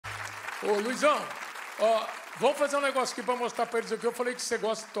Ô, Luizão, ó, vamos fazer um negócio aqui pra mostrar pra eles aqui. Eu falei que você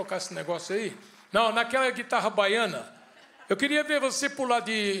gosta de tocar esse negócio aí. Não, naquela guitarra baiana. Eu queria ver você pular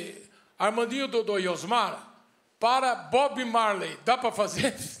de Armandinho, Dodô e Osmar para Bob Marley. Dá pra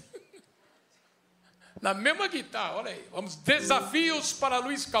fazer? Na mesma guitarra, olha aí. Vamos, desafios para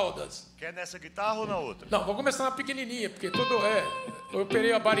Luiz Caldas. Quer nessa guitarra ou na outra? Não, vou começar na pequenininha, porque tudo é... Eu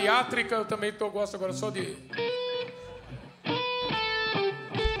operei a bariátrica, eu também gosto agora só de...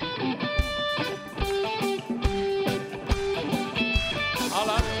 Olha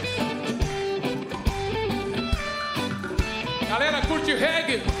lá. Galera, curte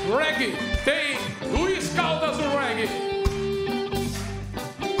reggae? Reggae. Tem Luiz Caldas do reggae.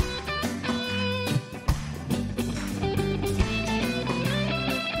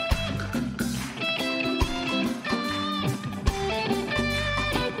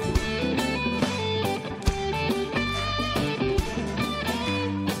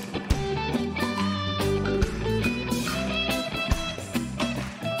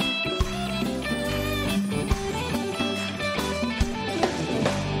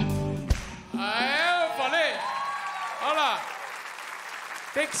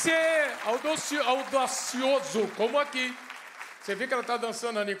 Tem que ser audacioso, como aqui. Você vê que ela tá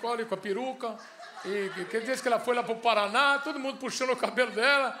dançando a Nicole com a peruca. E quer dizer que ela foi lá pro Paraná, todo mundo puxando o cabelo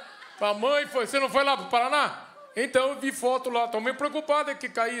dela. A mãe foi. Você não foi lá pro Paraná? Então eu vi foto lá. Tô meio preocupada que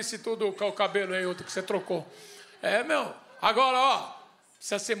caísse todo o cabelo aí, outro que você trocou. É, meu. Agora, ó,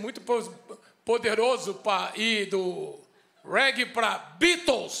 precisa ser muito poderoso para ir do reggae para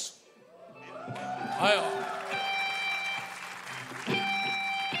Beatles. Aí, ó.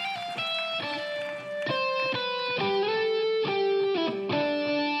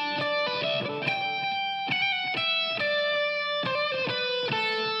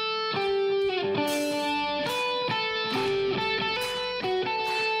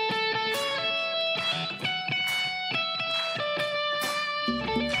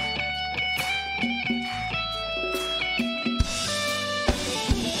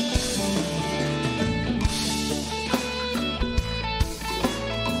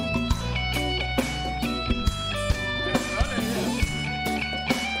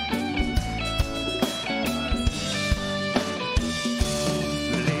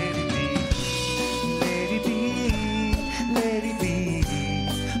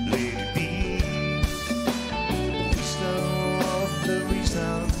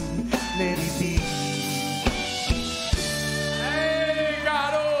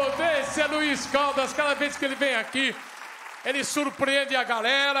 Luiz Caldas, cada vez que ele vem aqui, ele surpreende a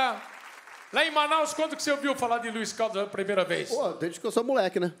galera. Lá em Manaus, quando que você ouviu falar de Luiz Caldas a primeira vez? Pô, desde que eu sou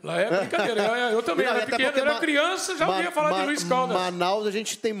moleque, né? Lá é brincadeira. Eu também era pequeno, era criança, já ouvia falar de Luiz Caldas. Manaus, a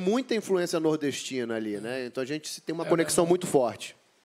gente tem muita influência nordestina ali, né? Então a gente tem uma conexão muito forte.